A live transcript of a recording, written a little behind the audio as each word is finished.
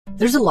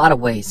There's a lot of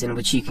ways in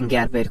which you can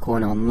get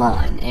Bitcoin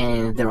online,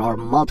 and there are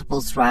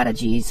multiple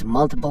strategies,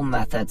 multiple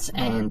methods,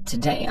 and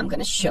today I'm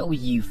going to show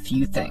you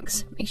few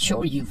things. Make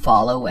sure you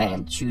follow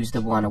and choose the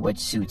one which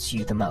suits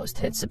you the most.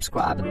 Hit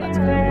subscribe and let's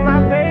go.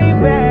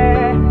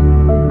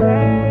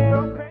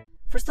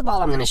 First of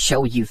all, I'm going to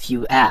show you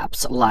few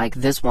apps like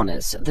this one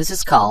is. This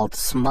is called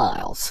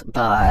Smiles,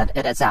 but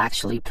it is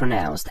actually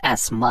pronounced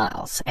as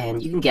Smiles,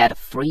 and you can get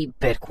free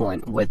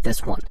Bitcoin with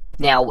this one.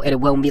 Now, it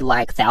won't be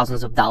like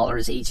thousands of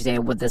dollars each day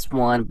with this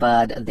one,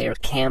 but there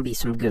can be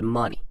some good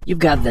money. You've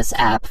got this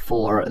app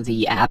for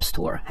the App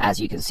Store, as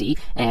you can see,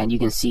 and you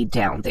can see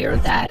down there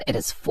that it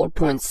is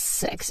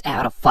 4.6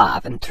 out of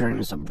 5 in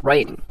terms of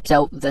rating.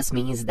 So this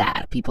means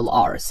that people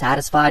are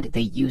satisfied,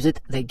 they use it,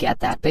 they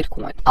get that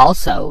Bitcoin.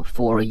 Also,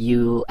 for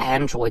you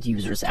Android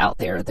users out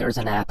there, there's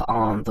an app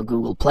on the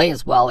Google Play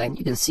as well, and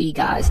you can see,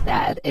 guys,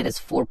 that it is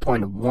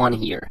 4.1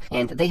 here,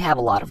 and they have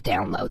a lot of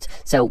downloads.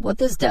 So what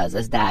this does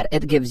is that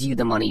it gives you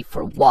the money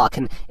for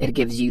walking, it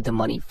gives you the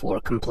money for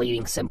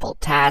completing simple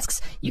tasks.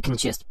 You can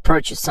just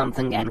purchase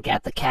something and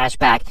get the cash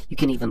back. You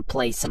can even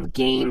play some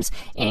games,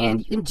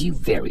 and you can do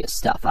various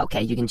stuff,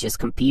 okay? You can just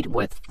compete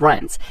with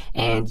friends,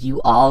 and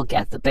you all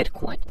get the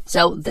Bitcoin.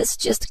 So this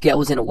just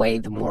goes in a way,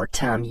 the more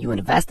time you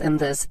invest in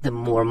this, the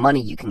more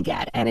money you can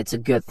get, and it's a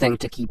good thing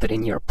to keep it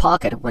in your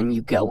pocket when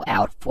you go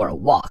out for a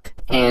walk.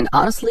 And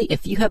honestly,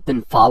 if you have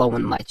been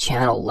following my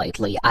channel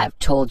lately, I've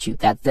told you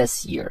that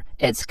this year,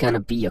 it's gonna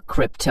be a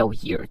crypto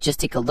year. Just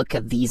take a look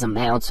at these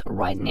amounts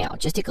right now.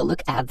 Just take a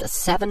look at the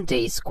 7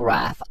 days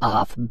graph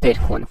of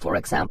Bitcoin, for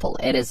example.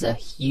 It is a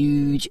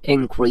huge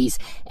increase,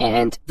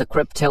 and the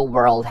crypto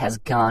world has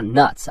gone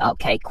nuts,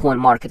 okay? Coin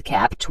market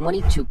cap,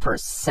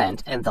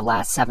 22% in the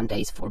last 7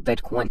 days for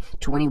Bitcoin,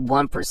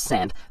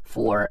 21%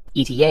 for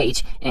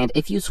ETH, and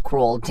if you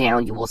scroll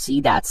down, you will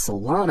see that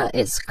Solana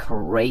is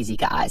crazy,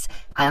 guys.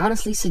 I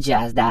honestly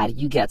suggest that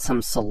you get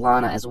some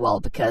Solana as well,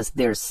 because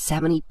there's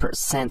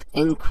 70%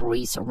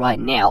 increase right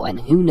now, and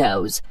who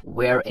knows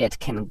where it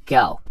can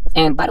go.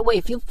 And by the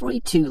way, feel free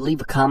to leave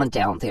a comment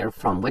down there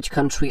from which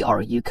country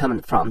are you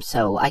coming from,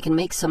 so I can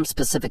make some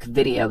specific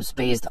videos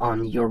based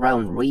on your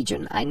own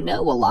region. I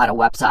know a lot of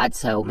websites,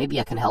 so maybe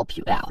I can help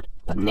you out.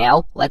 But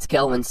now, let's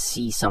go and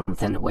see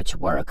something which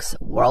works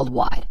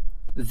worldwide.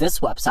 This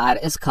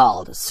website is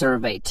called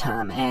Survey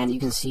Time, and you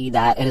can see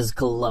that it is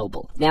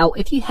global. Now,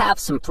 if you have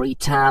some free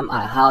time,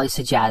 I highly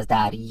suggest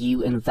that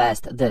you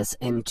invest this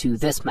into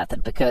this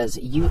method, because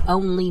you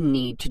only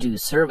need to do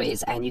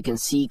surveys, and you can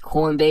see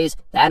Coinbase.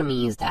 That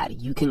means that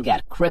you can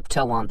get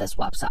crypto on this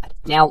website.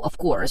 Now, of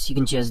course, you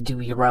can just do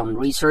your own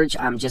research.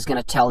 I'm just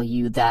gonna tell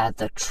you that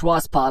the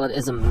Trustpilot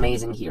is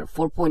amazing here,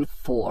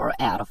 4.4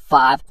 out of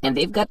 5, and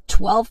they've got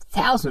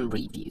 12,000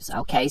 reviews,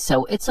 okay?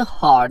 So it's a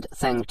hard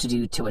thing to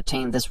do to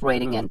attain this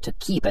rating and to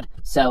keep it.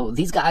 So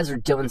these guys are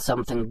doing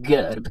something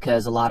good,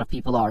 because a lot of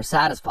people are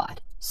satisfied.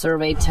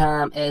 Survey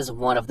Time is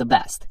one of the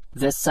best.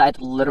 This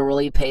site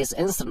literally pays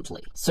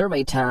instantly.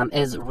 Survey Time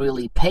is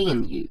really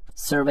paying you.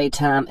 Survey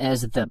Time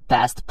is the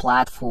best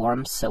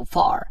platform so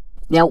far.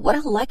 Now, what I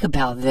like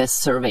about this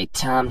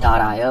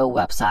surveytime.io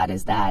website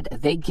is that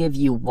they give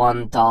you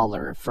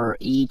 $1 for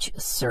each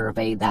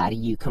survey that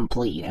you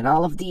complete. And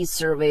all of these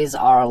surveys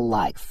are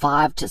like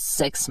 5 to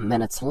 6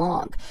 minutes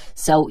long.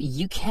 So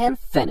you can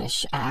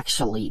finish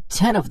actually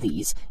 10 of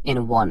these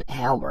in 1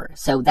 hour.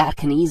 So that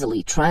can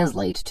easily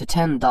translate to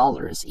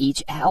 $10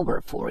 each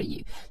hour for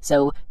you.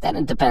 So then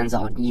it depends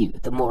on you.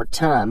 The more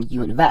time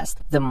you invest,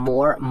 the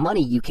more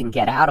money you can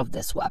get out of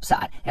this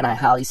website. And I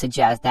highly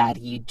suggest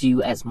that you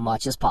do as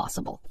much as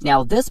possible.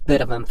 Now, this bit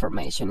of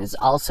information is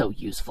also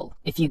useful.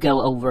 If you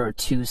go over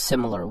to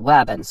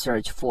SimilarWeb and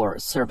search for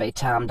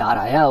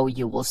surveytime.io,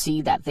 you will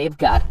see that they've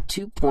got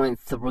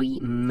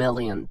 2.3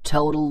 million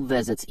total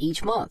visits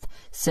each month.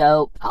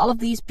 So all of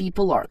these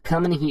people are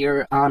coming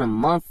here on a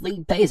monthly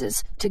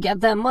basis to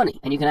get that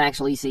money. And you can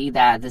actually see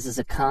that this is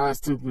a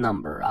constant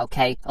number,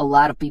 okay? A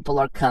lot of people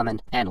are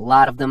coming, and a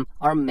lot of them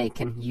are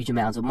making huge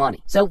amounts of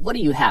money. So what do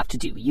you have to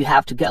do? You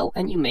have to go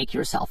and you make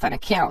yourself an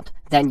account.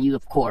 Then you,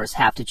 of course,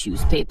 have to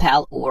choose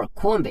PayPal or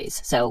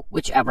Coinbase, so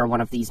whichever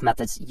one of these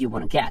methods you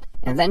want to get.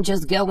 And then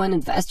just go and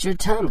invest your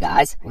time,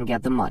 guys, and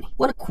get the money.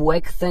 One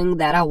quick thing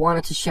that I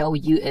wanted to show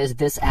you is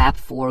this app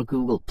for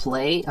Google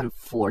Play.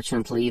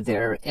 Unfortunately,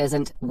 there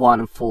isn't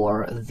one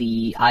for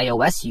the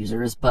iOS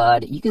users,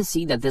 but you can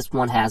see that this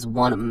one has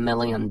 1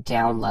 million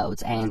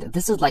downloads, and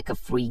this is like a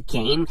free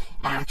game.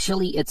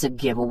 Actually, it's a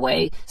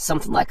giveaway,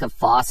 something like a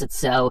faucet,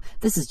 so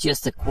this is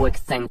just a quick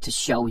thing to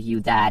show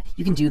you that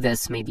you can do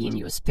this maybe in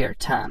your spare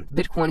time.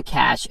 Bitcoin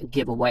Cash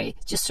giveaway,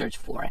 just search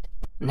for it.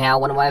 Now,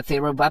 one of my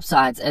favorite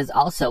websites is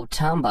also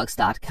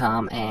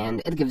tombucks.com,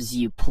 and it gives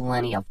you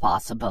plenty of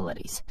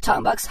possibilities.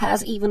 Tombucks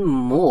has even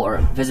more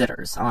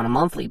visitors on a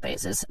monthly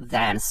basis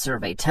than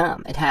Survey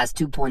Tom. It has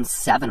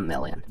 2.7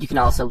 million. You can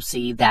also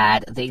see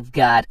that they've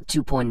got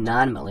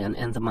 2.9 million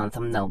in the month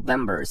of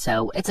November,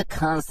 so it's a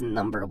constant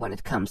number when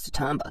it comes to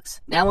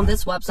Tombucks. Now, on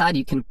this website,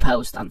 you can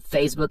post on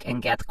Facebook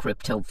and get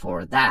crypto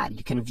for that.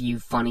 You can view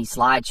funny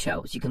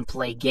slideshows, you can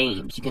play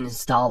games, you can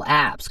install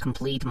apps,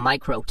 complete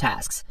micro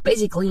tasks.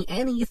 Basically,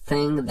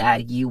 anything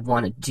that you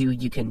want to do,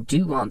 you can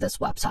do on this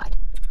website.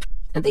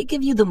 And they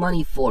give you the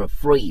money for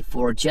free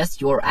for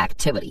just your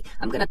activity.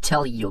 I'm gonna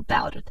tell you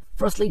about it.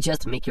 Firstly,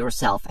 just make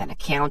yourself an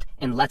account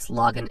and let's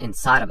log in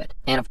inside of it.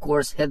 And of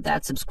course, hit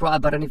that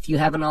subscribe button if you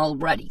haven't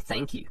already.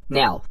 Thank you.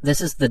 Now,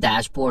 this is the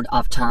dashboard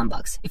of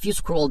Tombucks. If you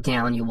scroll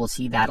down, you will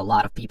see that a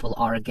lot of people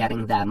are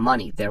getting that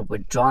money. They're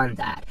withdrawing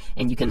that.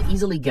 And you can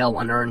easily go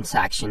on Earn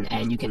section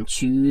and you can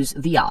choose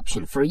the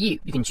option for you.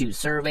 You can choose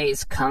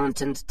surveys,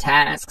 content,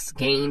 tasks,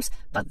 games,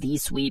 but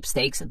these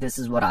sweepstakes, this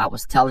is what I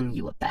was telling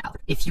you about.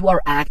 If you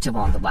are active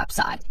on the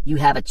website, you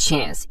have a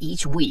chance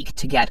each week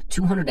to get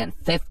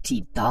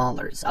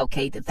 $250.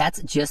 Okay,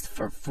 that's just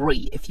for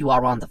free if you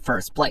are on the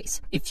first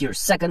place. If you're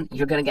second,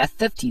 you're gonna get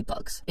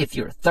 $50. If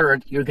you're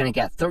third, you're gonna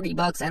get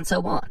 $30, and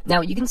so on. Now,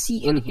 you can see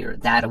in here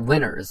that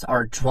winners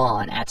are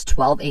drawn at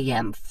 12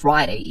 a.m.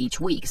 Friday each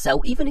week.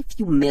 So even if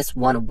you miss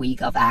 1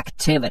 week of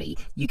activity,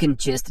 you can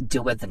just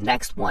do it the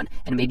next one,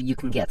 and maybe you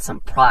can get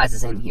some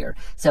prizes in here.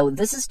 So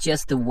this is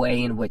just the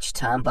way in which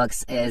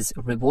Tombucks is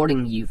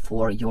rewarding you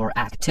for your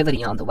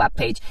activity on the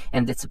webpage,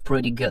 and it's a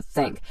pretty good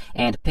thing.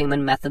 And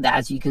payment method,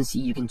 as you can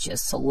see, you can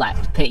just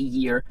select pay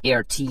year,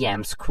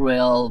 AirTM,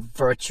 Skrill,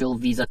 virtual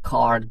Visa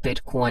card,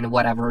 Bitcoin,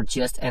 whatever.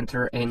 Just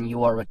enter in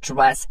your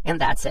address,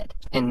 and that's it.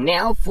 And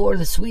now for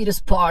the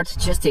sweetest part,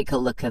 just take a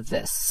look at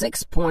this.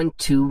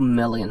 6.2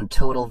 million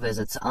total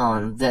visits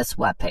on this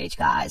webpage,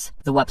 guys.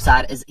 The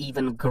website is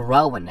even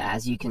growing,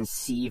 as you can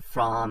see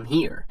from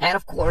here. And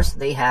of course,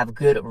 they have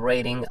good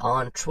rating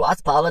on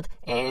Trustpilot,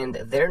 and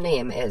their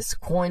name is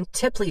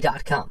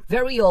cointiply.com.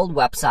 Very old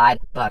website,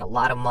 but a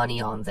lot of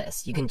money on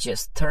this. You can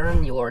just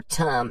turn your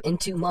time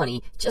into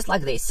money, just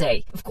like they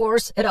say. Of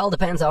course, it all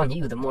depends on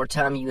you. The more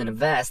time you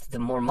invest, the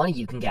more money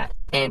you can get.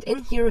 And in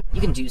here, you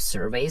can do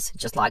surveys,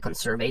 just like on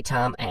Survey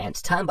Tom and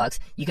Tombucks.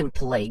 You can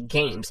play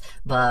games.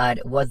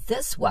 But what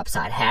this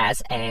website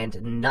has,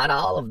 and not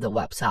all of the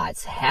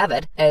websites have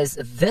it, is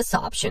this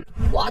option,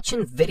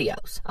 watching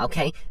videos,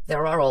 okay?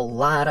 There are a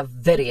lot of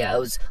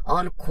videos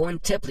on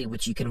Cointiply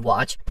which you can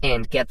watch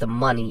and get the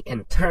money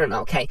in turn,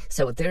 okay?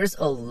 So there's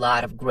a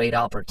lot of great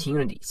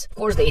opportunities. Of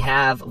course, they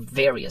have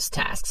various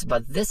tasks,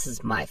 but this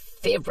is my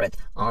favorite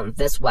on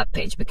this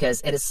webpage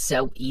because it is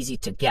so easy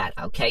to get,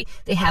 okay?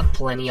 They have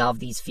plenty of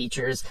these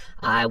features.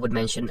 I would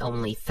mention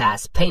only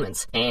fast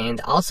payments.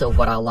 And also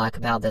what I like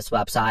about this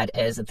website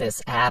is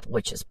this app,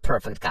 which is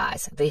perfect,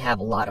 guys. They have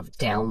a lot of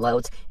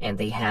downloads and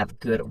they have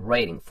good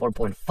rating,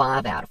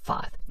 4.5 out of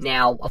 5.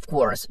 Now, of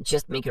course,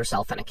 just make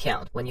yourself an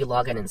account when you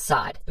log in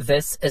inside.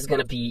 This is going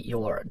to be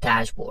your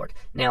dashboard.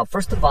 Now,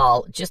 first of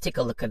all, just take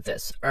a look at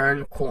this.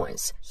 Earn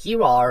coins.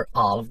 Here are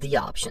all of the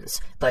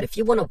options. But if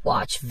you want to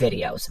watch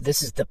videos,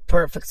 this is the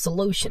perfect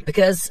solution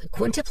because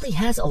Cointiply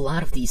has a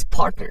lot of these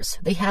partners.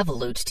 They have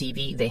Loot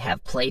TV, they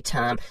have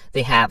Playtime,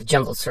 they have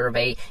Jungle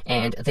Survey,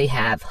 and they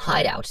have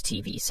Hideout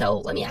TV. So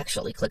let me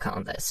actually click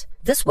on this.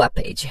 This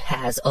webpage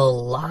has a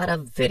lot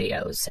of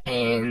videos,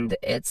 and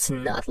it's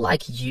not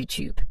like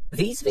YouTube.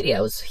 These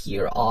videos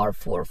here are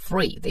for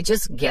free. They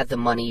just get the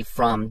money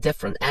from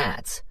different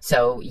ads.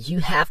 So you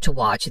have to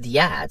watch the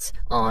ads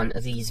on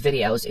these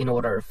videos in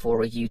order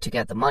for you to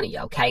get the money,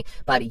 okay?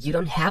 But you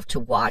don't have to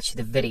watch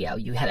the video.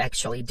 You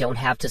actually don't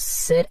have to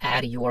sit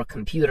at your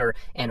computer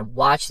and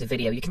watch the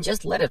video. You can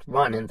just let it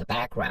run in the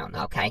background,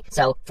 okay?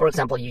 So, for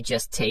example, you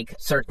just take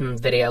certain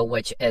video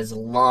which is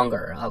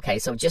longer, okay?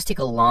 So just take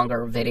a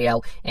longer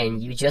video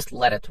and you just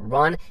let it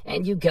run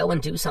and you go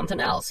and do something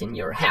else in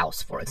your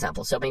house, for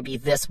example. So maybe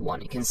this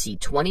one, you can see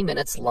 20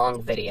 minutes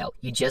long video.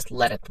 You just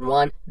let it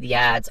run, the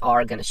ads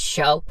are gonna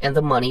show, and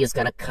the money is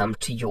gonna come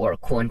to your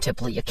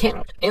Cointiply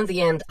account. In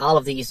the end, all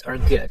of these are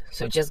good.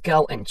 So just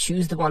go and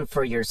choose the one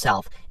for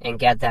yourself and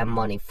get that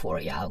money for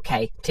you,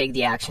 okay? Take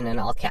the action and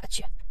I'll catch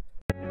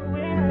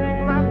you.